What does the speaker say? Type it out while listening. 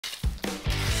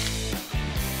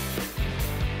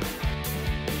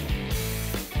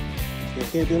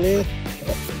Okay, Billy.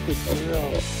 Good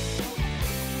girl.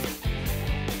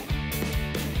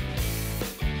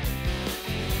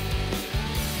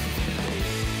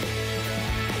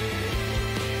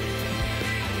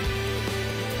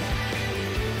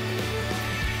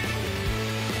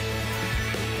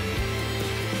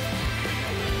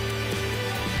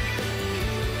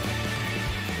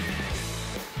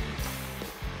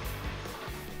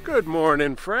 Good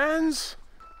morning, friends.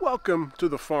 Welcome to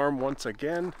the farm once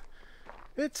again.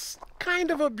 It's kind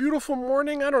of a beautiful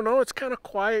morning. I don't know, it's kind of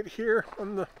quiet here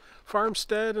on the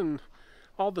farmstead and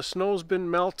all the snow's been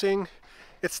melting.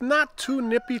 It's not too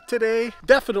nippy today.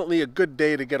 Definitely a good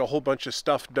day to get a whole bunch of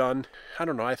stuff done. I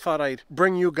don't know, I thought I'd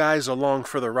bring you guys along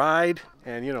for the ride.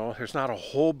 And you know, there's not a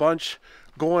whole bunch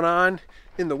going on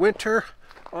in the winter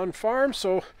on farm,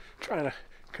 so trying to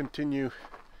continue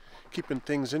keeping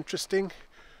things interesting.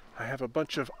 I have a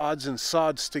bunch of odds and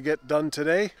sods to get done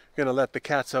today. Gonna let the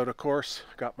cats out, of course.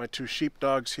 Got my two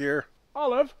sheepdogs here.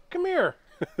 Olive, come here.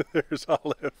 There's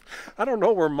Olive. I don't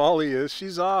know where Molly is.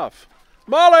 She's off.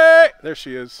 Molly! There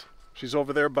she is. She's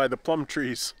over there by the plum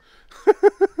trees.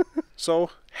 So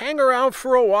hang around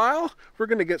for a while. We're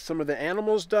gonna get some of the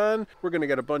animals done. We're gonna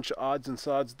get a bunch of odds and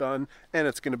sods done, and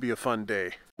it's gonna be a fun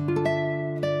day.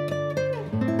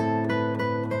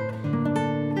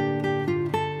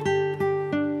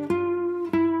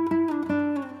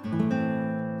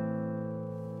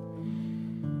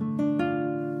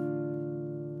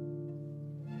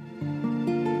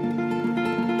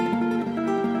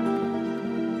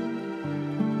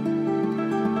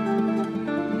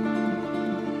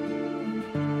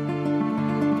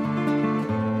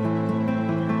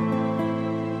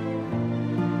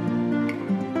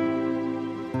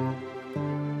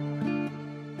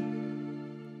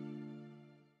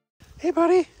 Hey,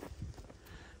 buddy.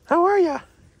 How are ya?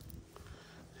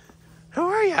 How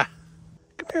are ya?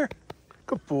 Come here.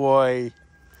 Good boy.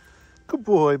 Good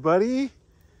boy, buddy.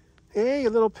 Hey,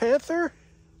 you little panther.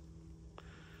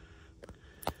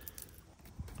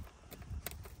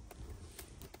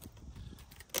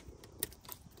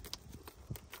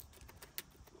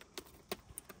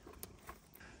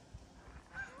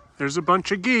 There's a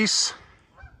bunch of geese.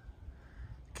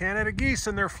 Canada geese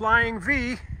and their flying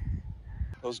V.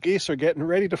 Those geese are getting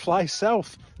ready to fly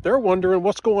south. They're wondering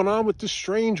what's going on with this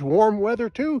strange warm weather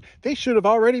too. They should have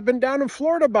already been down in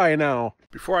Florida by now.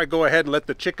 Before I go ahead and let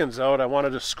the chickens out, I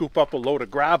wanted to scoop up a load of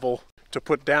gravel to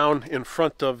put down in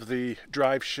front of the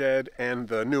drive shed and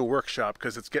the new workshop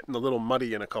because it's getting a little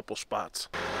muddy in a couple spots.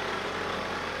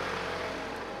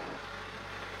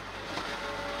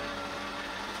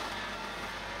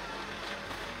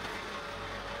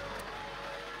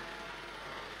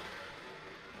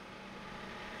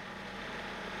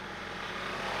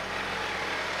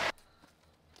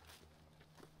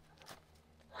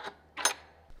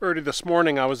 Early this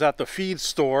morning I was at the feed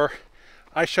store.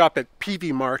 I shop at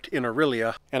Peavy Mart in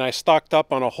Aurelia, and I stocked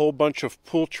up on a whole bunch of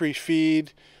poultry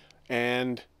feed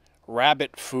and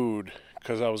rabbit food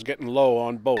because I was getting low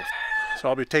on both. So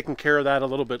I'll be taking care of that a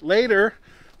little bit later,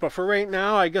 but for right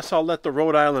now I guess I'll let the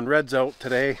Rhode Island Reds out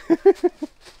today.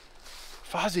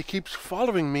 Fozzie keeps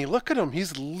following me. Look at him.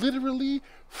 He's literally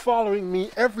following me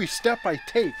every step I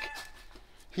take.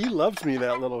 He loves me,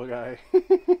 that little guy.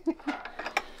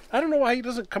 I don't know why he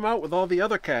doesn't come out with all the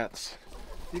other cats.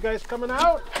 You guys coming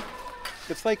out?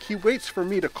 It's like he waits for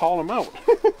me to call him out.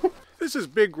 This is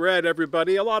Big Red,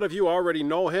 everybody. A lot of you already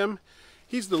know him.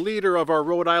 He's the leader of our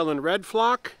Rhode Island Red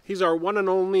flock. He's our one and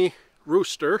only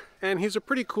rooster, and he's a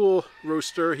pretty cool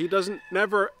rooster. He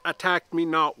never attacked me,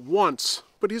 not once,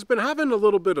 but he's been having a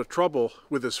little bit of trouble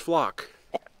with his flock.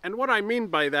 And what I mean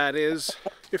by that is,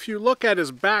 if you look at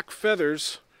his back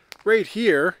feathers right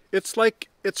here, it's like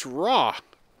it's raw.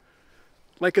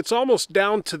 Like it's almost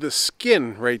down to the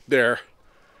skin right there.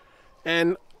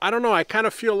 And I don't know, I kind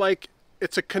of feel like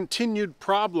it's a continued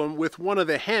problem with one of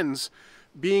the hens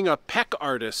being a peck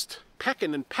artist.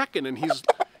 Pecking, and he's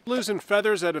losing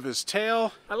feathers out of his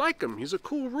tail. I like him, he's a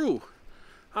cool roo.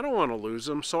 I don't want to lose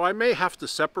him, so I may have to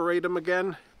separate him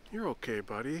again. You're okay,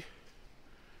 buddy.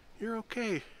 You're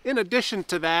okay. In addition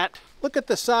to that, look at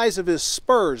the size of his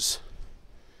spurs.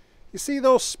 You see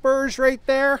those spurs right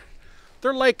there?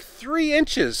 They're like 3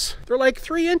 inches. They're like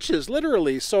 3 inches,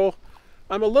 literally. So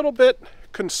I'm a little bit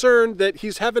concerned that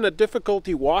he's having a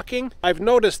difficulty walking. I've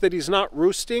noticed that he's not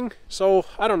roosting. So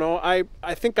I don't know.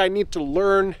 I think I need to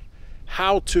learn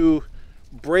how to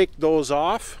break those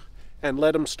off and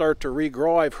let him start to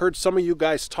regrow. I've heard some of you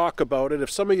guys talk about it.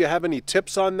 If some of you have any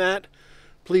tips on that,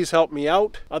 please help me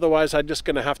out. Otherwise, I'm just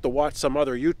gonna have to watch some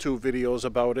other YouTube videos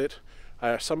about it.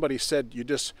 Somebody said you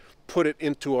just put it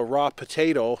into a raw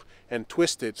potato and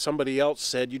twist it. Somebody else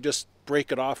said you just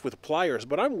break it off with pliers,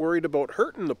 but I'm worried about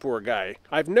hurting the poor guy.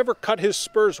 I've never cut his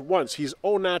spurs once. He's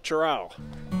au natural.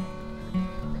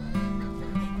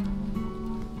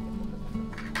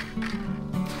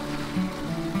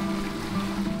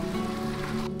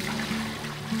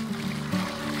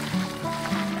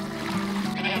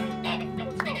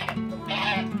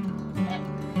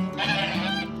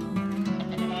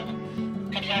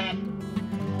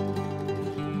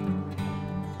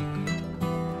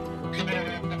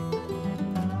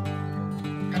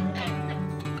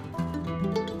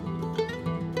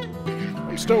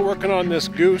 I'm still working on this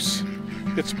goose.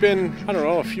 It's been, I don't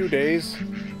know, a few days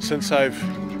since I've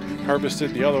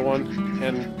harvested the other one,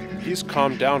 and he's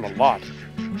calmed down a lot.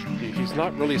 He's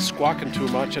not really squawking too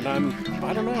much, and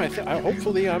I don't know,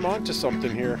 hopefully I'm onto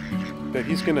something here, that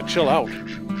he's gonna chill out.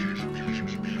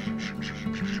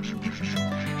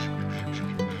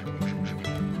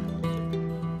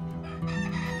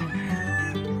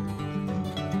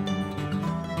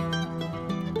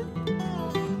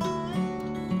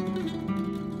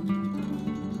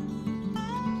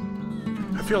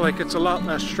 I feel like it's a lot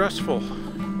less stressful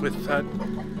with that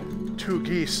 2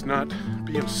 geese not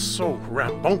being so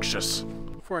rambunctious.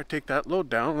 Before I take that load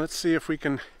down, let's see if we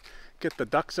can get the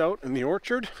ducks out in the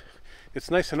orchard. It's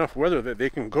nice enough weather that they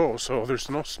can go, so there's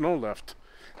no snow left.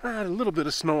 A little bit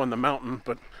of snow on the mountain,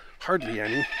 but hardly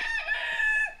any.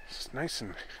 It's nice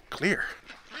and clear.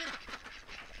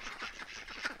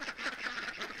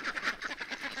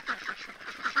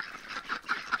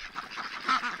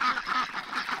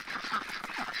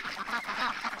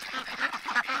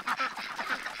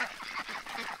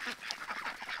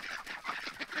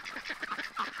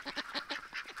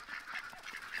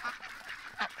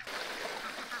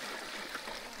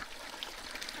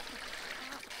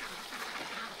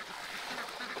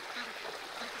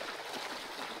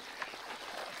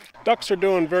 Ducks are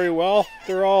doing very well.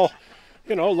 They're all,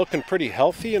 you know, looking pretty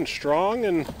healthy and strong,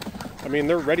 and I mean,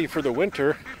 they're ready for the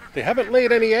winter. They haven't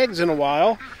laid any eggs in a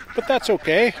while, but that's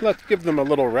okay. Let's give them a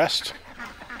little rest.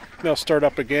 They'll start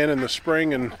up again in the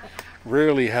spring and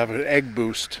really have an egg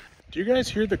boost. Do you guys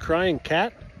hear the crying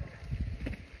cat?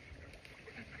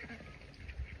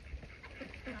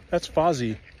 That's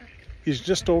Fozzie. He's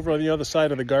just over on the other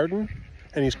side of the garden,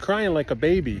 and he's crying like a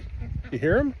baby. You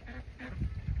hear him?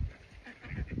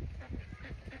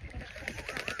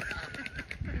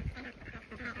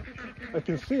 I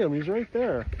can see him, he's right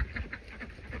there.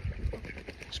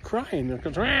 He's crying. It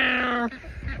goes, rah,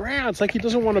 rah. It's like he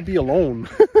doesn't want to be alone.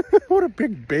 What a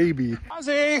big baby.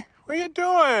 Fozzie, what are you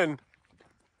doing?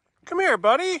 Come here,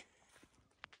 buddy.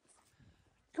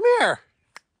 Come here.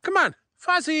 Come on,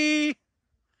 Fozzie.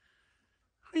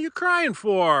 What are you crying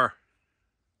for?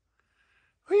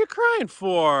 What are you crying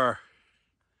for?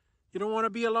 You don't want to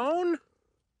be alone?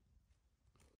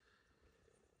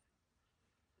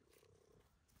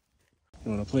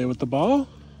 You want to play with the ball?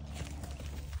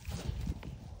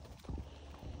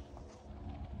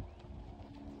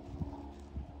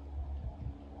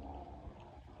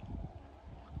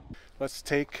 Let's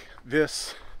take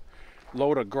this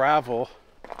load of gravel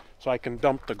so I can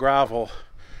dump the gravel,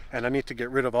 and I need to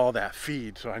get rid of all that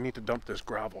feed, so I need to dump this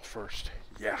gravel first.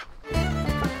 Yeah.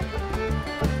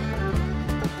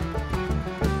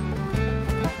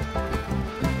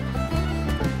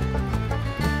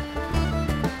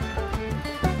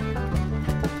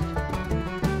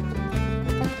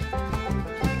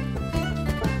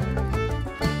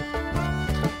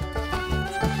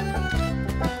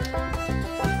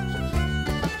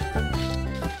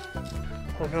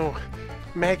 Oh no,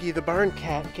 Maggie the barn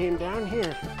cat came down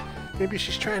here. Maybe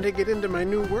she's trying to get into my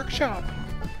new workshop.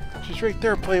 She's right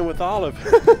there playing with Olive.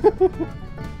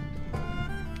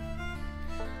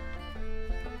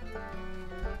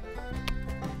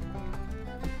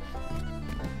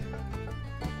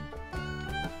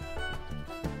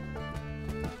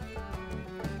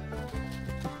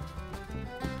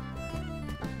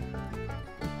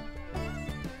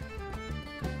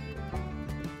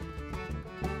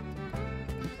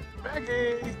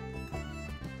 Maggie!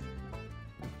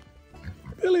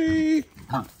 Billy!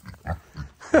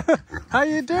 How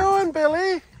you doing,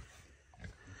 Billy?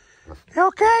 You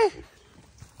okay?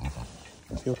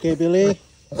 You okay, Billy?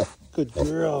 Good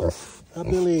girl. Huh,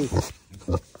 Billy?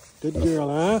 Good girl,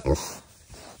 huh?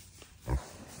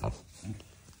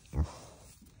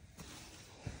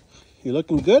 You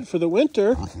looking good for the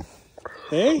winter.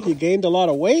 Hey, you gained a lot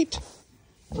of weight.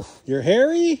 You're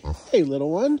hairy. Hey,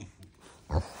 little one.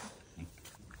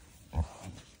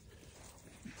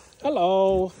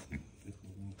 Hello.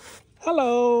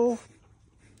 Hello.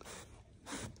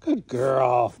 Good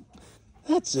girl.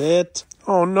 That's it.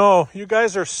 Oh no, you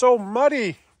guys are so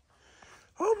muddy.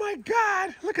 Oh my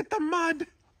God, look at the mud.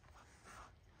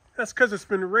 That's because it's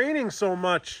been raining so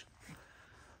much.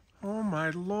 Oh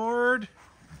my Lord.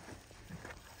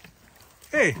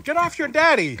 Hey, get off your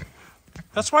daddy.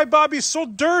 That's why Bobby's so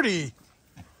dirty.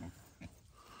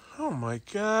 Oh my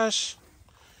gosh.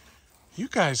 You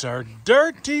guys are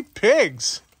dirty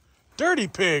pigs. Dirty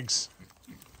pigs.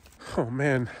 Oh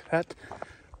man, that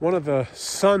one of the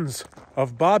sons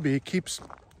of Bobby keeps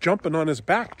jumping on his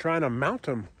back trying to mount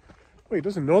him. Wait, he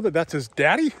doesn't know that that's his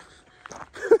daddy?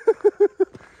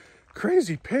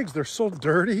 Crazy pigs, they're so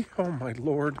dirty. Oh my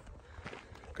Lord.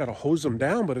 Gotta hose them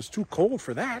down, but it's too cold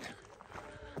for that.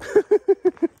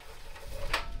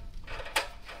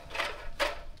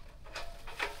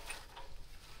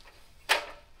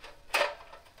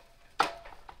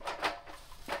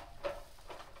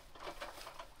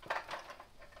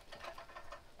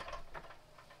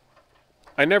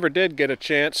 I never did get a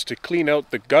chance to clean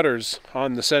out the gutters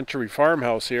on the Century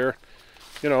farmhouse here.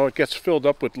 You know, it gets filled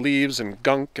up with leaves and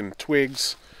gunk and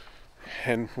twigs.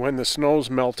 And when the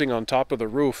snow's melting on top of the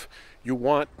roof, you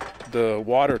want the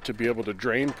water to be able to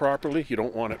drain properly. You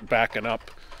don't want it backing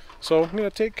up. So I'm going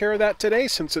to take care of that today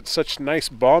since it's such nice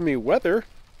balmy weather.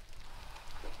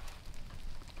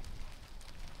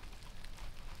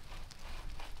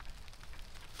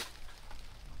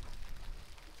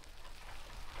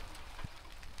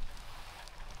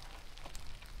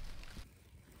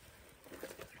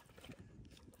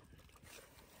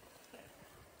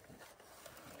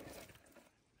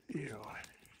 Ew.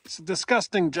 It's a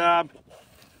disgusting job.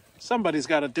 Somebody's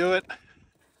got to do it.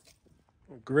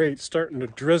 Oh, great, starting to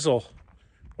drizzle.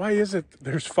 Why is it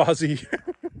there's Fozzie?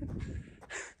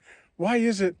 Why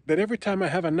is it that every time I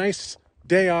have a nice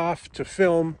day off to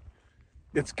film,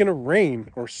 it's gonna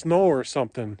rain or snow or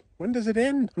something? When does it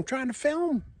end? I'm trying to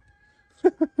film.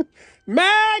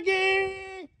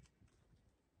 Maggie!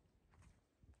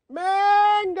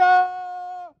 Mango!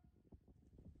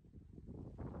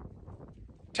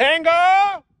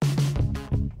 Tango!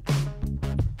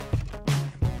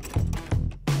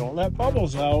 Don't let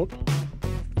bubbles out.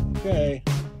 Okay.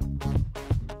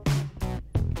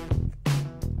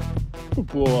 Good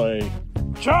boy.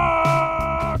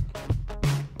 Chuck!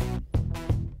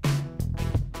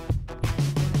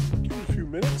 Give it a few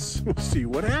minutes. We'll see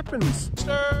what happens.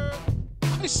 Sir,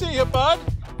 I see you, bud.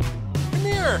 Come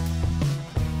here.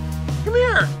 Come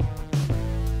here.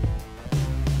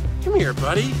 Come here,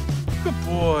 buddy. Good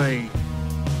boy.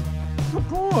 Good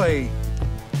boy.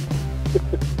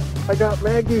 I got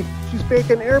Maggie. She's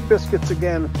baking air biscuits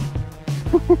again.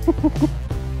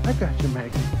 I got you,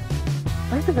 Maggie.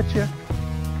 I got you.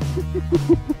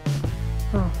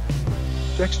 Oh,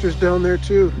 Dexter's down there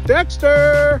too.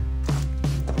 Dexter!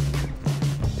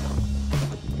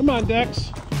 Come on,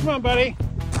 Dex. Come on, buddy.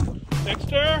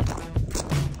 Dexter?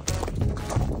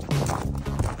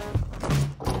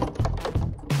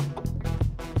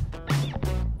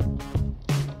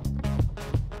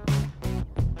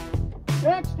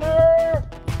 Dexter!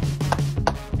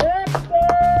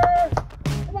 Dexter!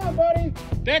 Come on, buddy.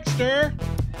 Dexter!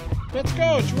 Let's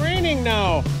go. It's raining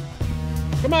now.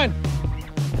 Come on.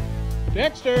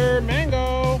 Dexter,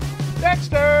 Mango.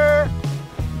 Dexter!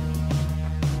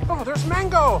 Oh, there's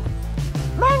Mango.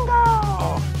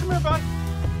 Mango! Come here, bud.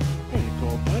 There you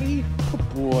go, buddy. Good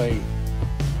boy.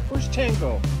 Where's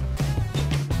Tango?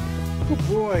 Good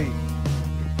boy.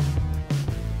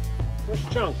 Where's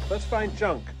Chunk? Let's find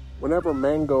Chunk. Whenever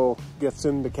Mango gets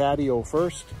in the catio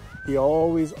first, he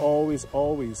always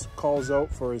calls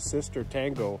out for his sister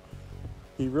Tango.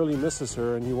 He really misses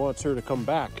her and he wants her to come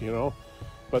back, you know.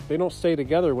 But they don't stay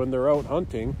together when they're out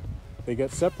hunting. They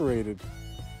get separated.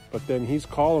 But then he's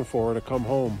calling for her to come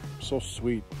home. So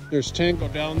sweet. There's Tango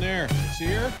down there. See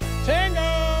her? Tango!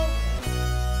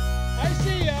 I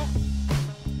see ya!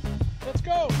 Let's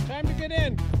go. Time to get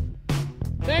in.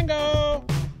 Tango!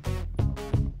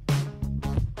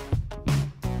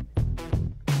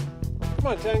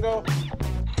 Come on, Tango.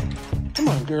 Come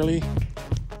on, girlie.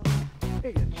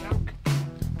 Hey, you Chunk.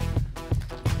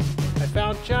 I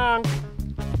found Chunk.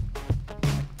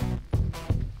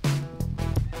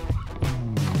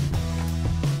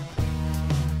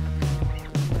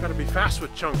 Gotta be fast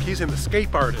with Chunk. He's an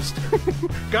escape artist.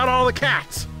 Got all the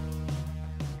cats.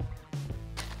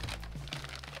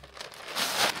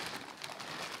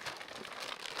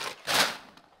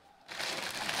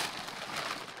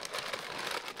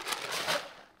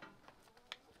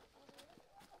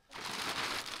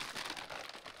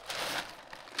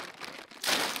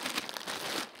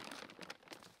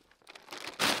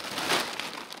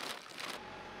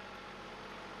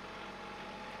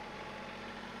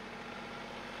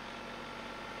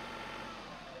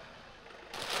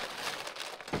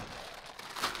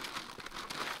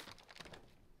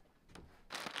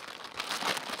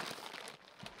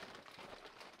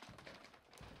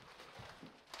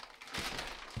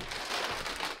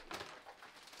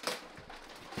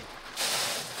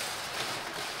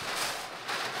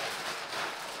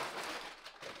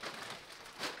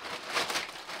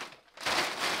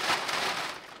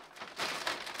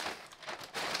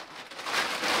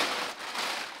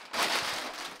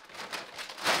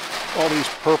 All these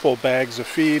purple bags of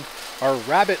feed are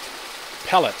rabbit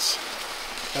pellets.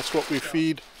 That's what we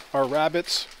feed our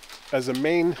rabbits as a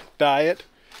main diet,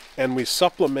 and we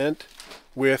supplement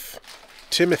with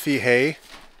Timothy hay,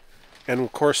 and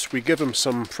of course we give them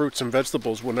some fruits and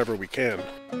vegetables whenever we can.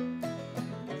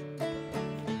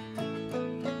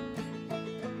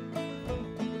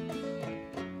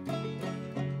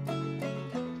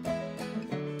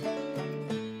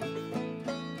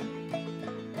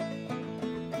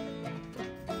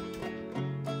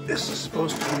 This is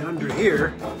supposed to be under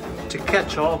here to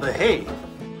catch all the hay.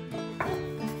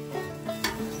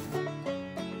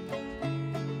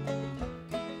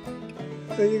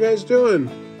 How you guys doing?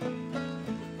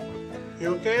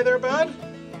 You okay there, bud?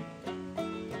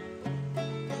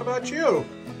 How about you?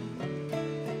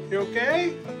 You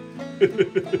okay?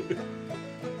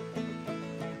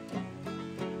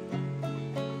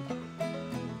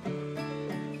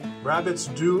 Rabbits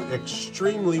do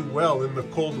extremely well in the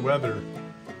cold weather.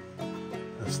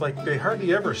 It's like they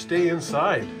hardly ever stay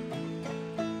inside.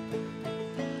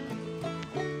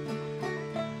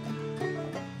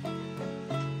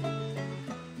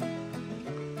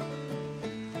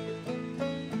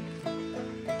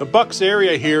 The Buck's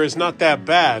area here is not that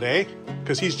bad, eh?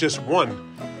 Because he's just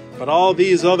one. But all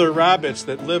these other rabbits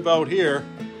that live out here,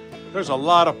 there's a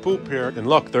lot of poop here. And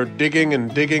look, they're digging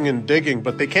and digging and digging,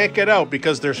 but they can't get out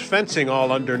because there's fencing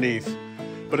all underneath.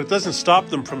 But it doesn't stop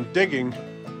them from digging.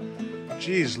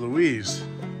 Jeez Louise.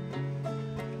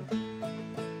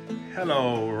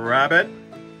 Hello, rabbit.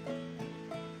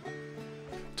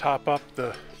 Top up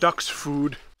the ducks'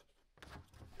 food.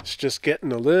 It's just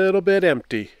getting a little bit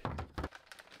empty.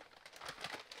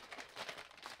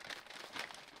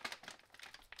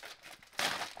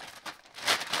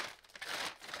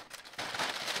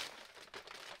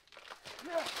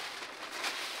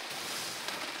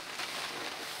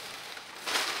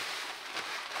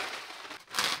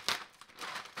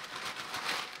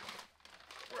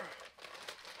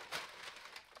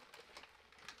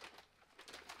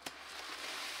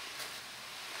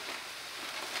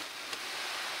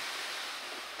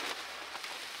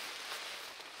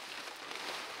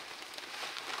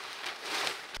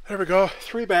 There we go.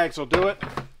 3 bags will do it.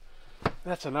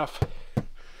 That's enough.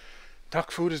 Duck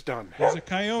food is done. There's a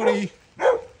coyote.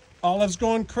 Olive's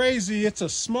going crazy. It's a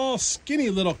small, skinny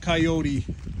little coyote.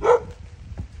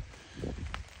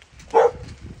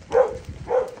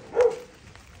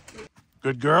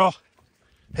 Good girl.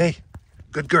 Hey,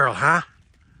 good girl, huh?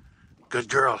 Good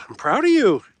girl. I'm proud of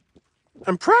you.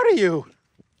 I'm proud of you.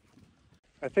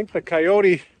 I think the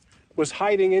coyote was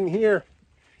hiding in here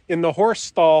in the horse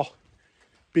stall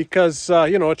because,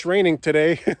 you know, it's raining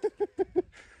today.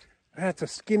 That's a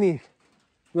skinny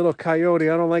little coyote.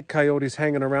 I don't like coyotes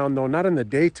hanging around, though, not in the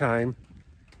daytime.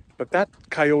 But that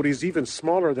coyote is even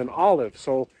smaller than Olive,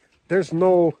 so there's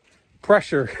no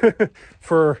pressure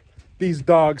for these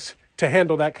dogs to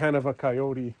handle that kind of a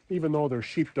coyote, even though they're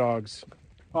sheepdogs.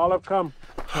 Olive, come.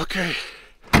 Okay,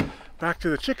 back to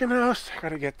the chicken house.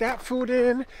 Gotta get that food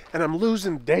in, and I'm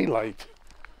losing daylight.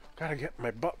 Gotta get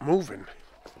my butt moving.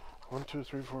 1, 2,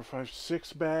 3, 4, 5,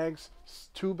 6 bags,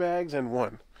 2 bags, and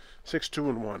 1. 6, 2,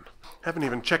 and 1. Haven't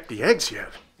even checked the eggs yet.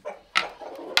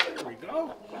 There we go.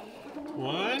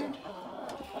 1,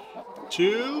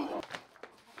 2.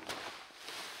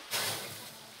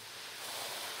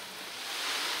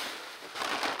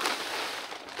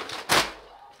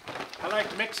 I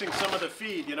like mixing some of the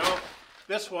feed, you know.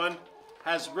 This one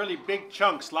has really big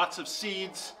chunks, lots of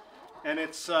seeds, and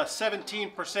it's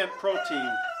 17%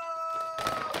 protein.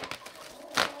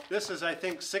 This is, I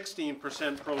think,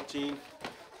 16% protein,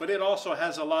 but it also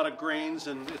has a lot of grains,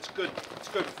 and it's good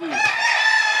food.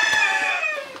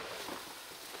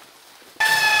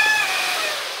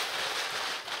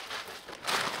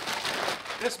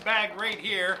 This bag right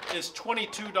here is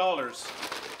 $22.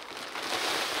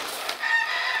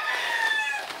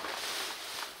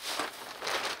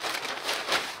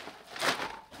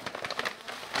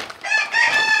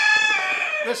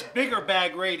 This bigger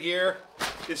bag right here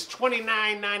is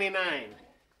 $29.99.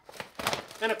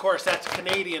 And of course, that's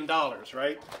Canadian dollars,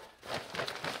 right?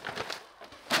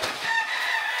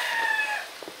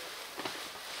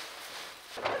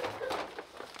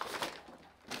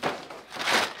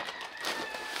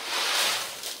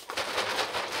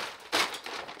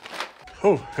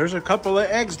 Oh, there's a couple of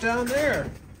eggs down there.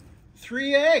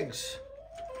 3 eggs.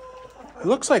 It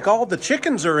looks like all the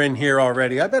chickens are in here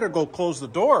already. I better go close the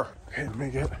door. Okay, let me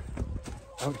get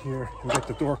out here and get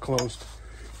the door closed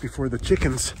before the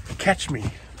chickens catch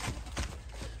me.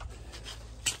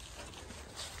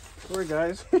 Sorry,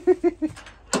 guys.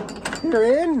 You're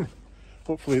in.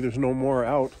 Hopefully there's no more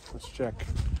out. Let's check.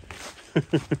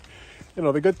 You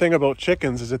know, the good thing about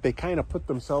chickens is that they kind of put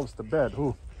themselves to bed.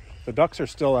 Ooh, the ducks are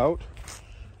still out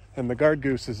and the guard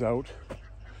goose is out.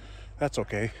 That's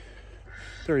okay.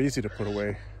 They're easy to put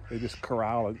away. They just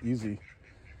corral it easy.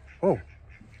 Oh,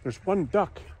 there's one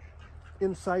duck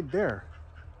inside there.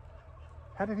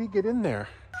 How did he get in there?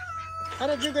 How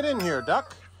did you get in here,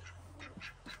 duck?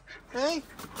 Hey?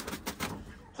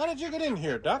 How did you get in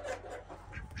here, duck?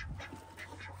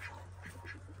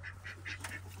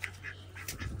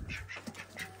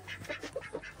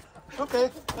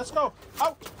 Okay, let's go.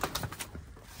 Out!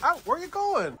 Out! Where are you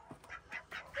going?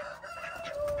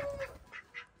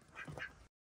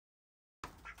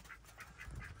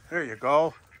 There you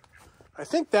go. I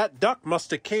think that duck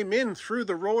must have came in through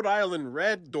the Rhode Island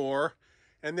red door,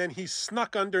 and then he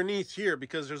snuck underneath here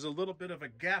because there's a little bit of a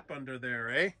gap under there,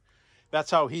 eh?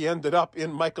 That's how he ended up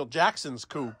in Michael Jackson's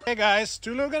coop. Hey guys,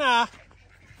 tulugana.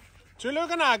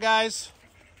 Tulugana, guys.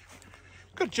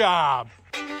 Good job.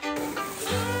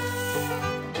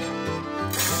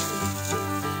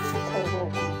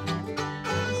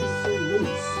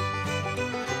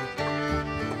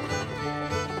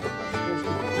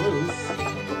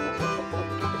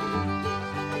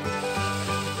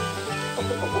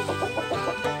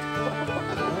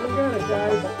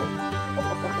 Guys.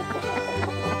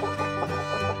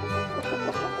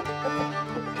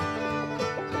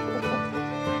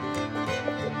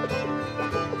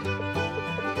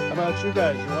 How about you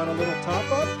guys? You want a little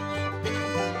top up?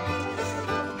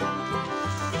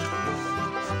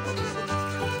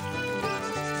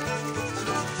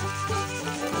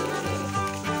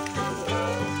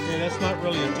 Okay, that's not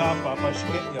really a top up. I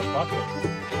should get you a bucket.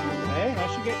 Hey, I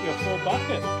should get you a full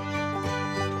bucket.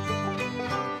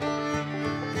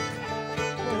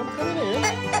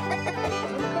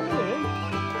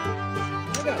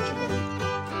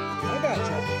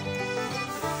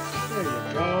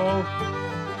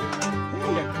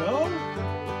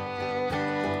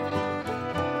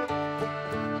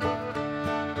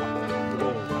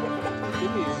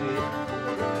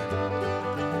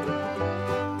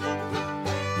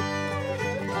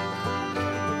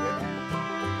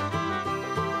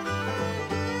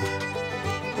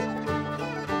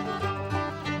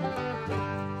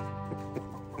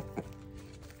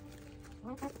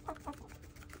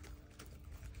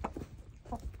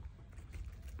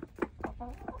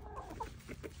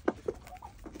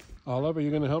 Olive, are you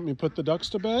going to help me put the ducks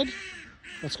to bed?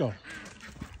 Let's go.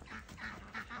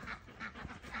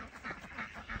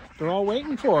 They're all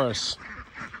waiting for us.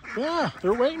 Yeah,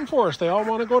 they're waiting for us. They all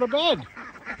want to go to bed.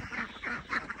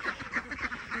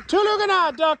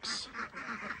 Tulugana, ducks.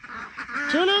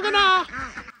 Tulugana.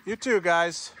 You too,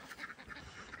 guys.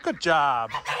 Good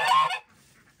job.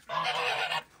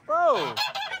 Whoa.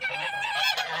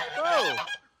 Whoa.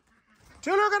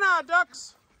 Tulugana,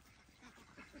 ducks.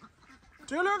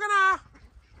 Tulugana.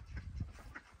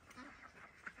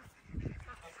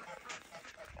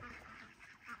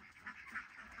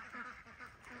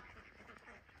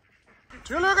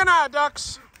 Tulugana,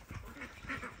 ducks.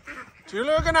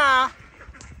 Tulugana.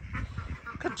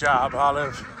 Good job,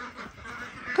 Olive.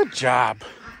 Good job.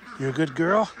 You a good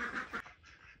girl?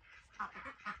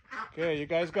 Okay, you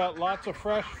guys got lots of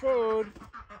fresh food.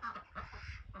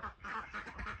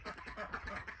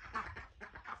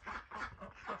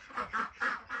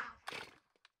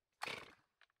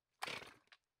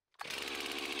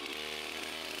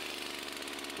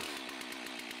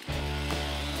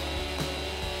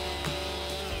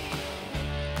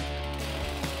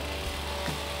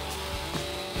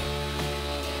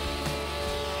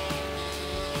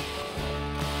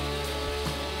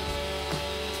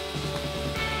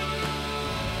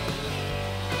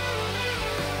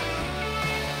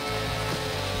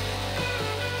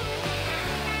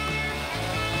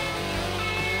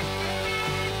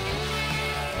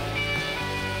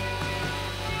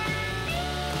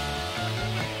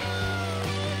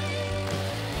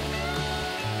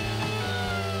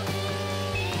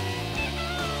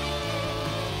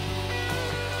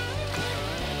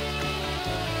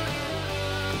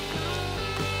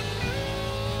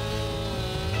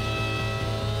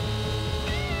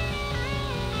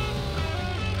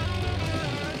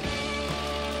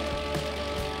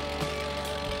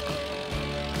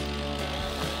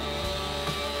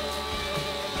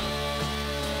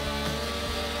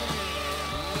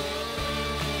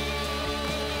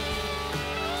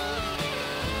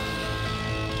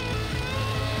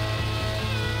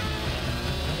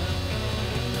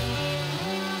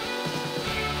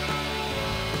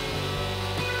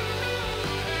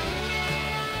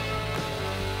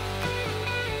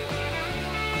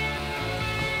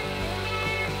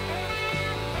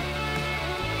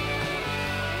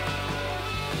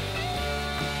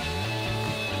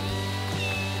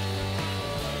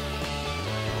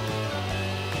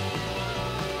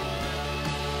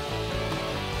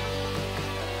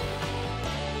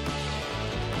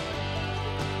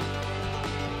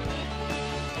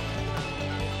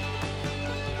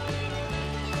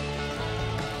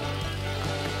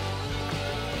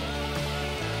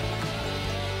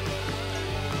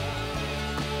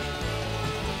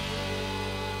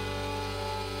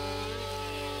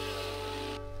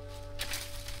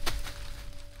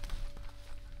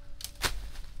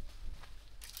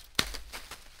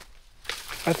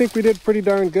 I think we did pretty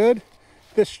darn good.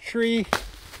 This tree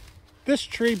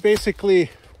basically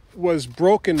was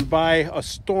broken by a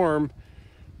storm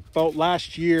about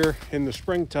last year in the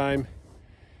springtime,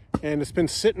 and it's been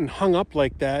sitting hung up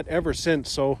like that ever since.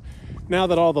 So now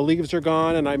that all the leaves are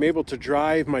gone and I'm able to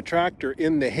drive my tractor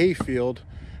in the hayfield,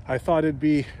 I thought it'd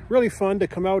be really fun to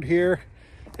come out here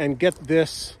and get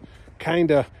this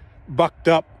kind of bucked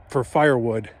up for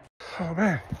firewood. Oh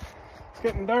man, it's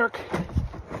getting dark.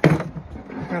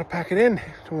 I gotta pack it in.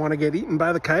 Don't want to get eaten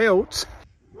by the coyotes.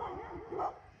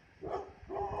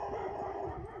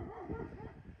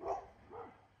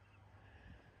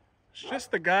 It's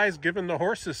just the guys giving the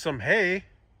horses some hay.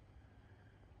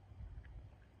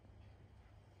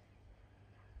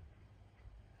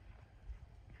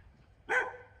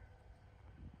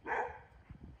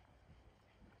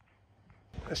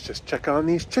 Let's just check on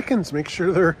these chickens, make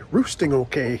sure they're roosting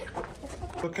okay.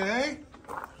 Okay?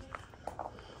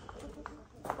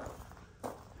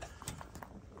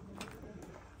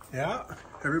 Yeah,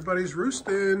 everybody's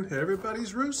roosting.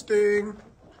 Everybody's roosting.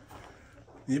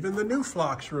 Even the new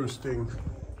flock's roosting.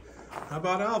 How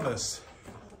about Elvis?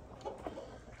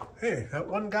 Hey, that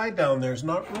one guy down there's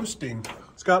not roosting.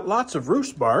 He's got lots of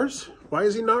roost bars. Why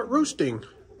is he not roosting?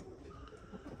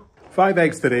 5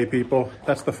 eggs today, people.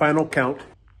 That's the final count.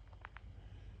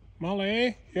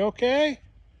 Molly, you okay?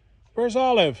 Where's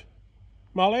Olive?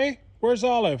 Molly, where's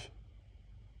Olive?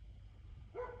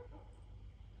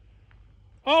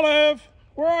 Olive,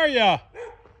 where are ya?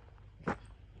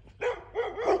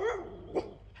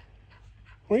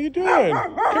 What are you doing?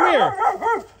 Come here.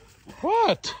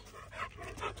 What?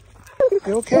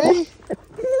 You okay?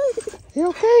 You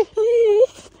okay?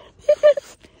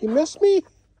 You miss me?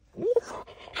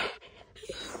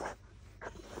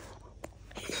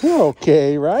 You're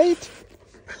okay, right?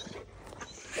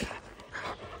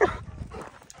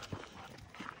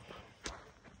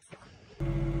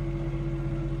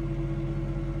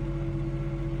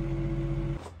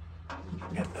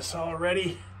 Get this all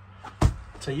ready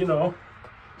to, you know,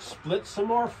 split some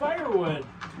more firewood.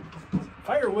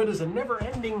 Firewood is a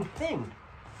never-ending thing.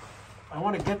 I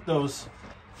want to get those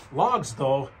logs,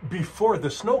 though, before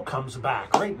the snow comes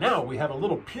back. Right now, we have a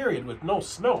little period with no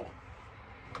snow.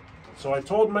 So I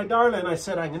told my darling, I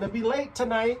said, I'm going to be late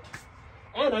tonight,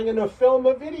 and I'm going to film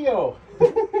a video.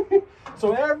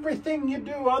 So everything you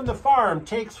do on the farm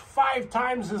takes 5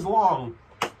 times as long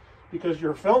because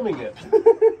you're filming it.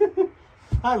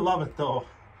 I love it, though.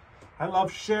 I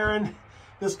love sharing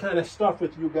this kind of stuff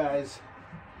with you guys.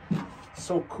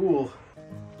 So cool.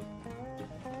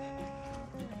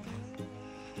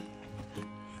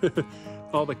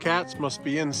 All the cats must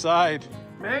be inside.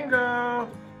 Mango,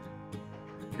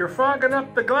 you're fogging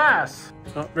up the glass.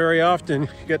 Not very often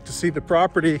you get to see the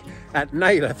property at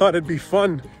night. I thought it'd be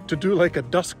fun to do like a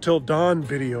dusk till dawn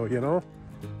video, you know?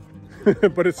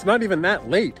 But it's not even that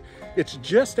late. It's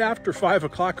just after 5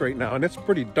 o'clock right now, and it's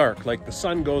pretty dark. Like the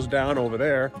sun goes down over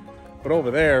there, but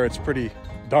over there it's pretty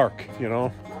dark, you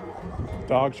know?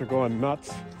 Dogs are going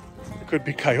nuts. There could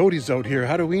be coyotes out here.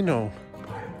 How do we know?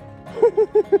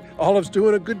 Olive's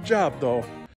doing a good job, though.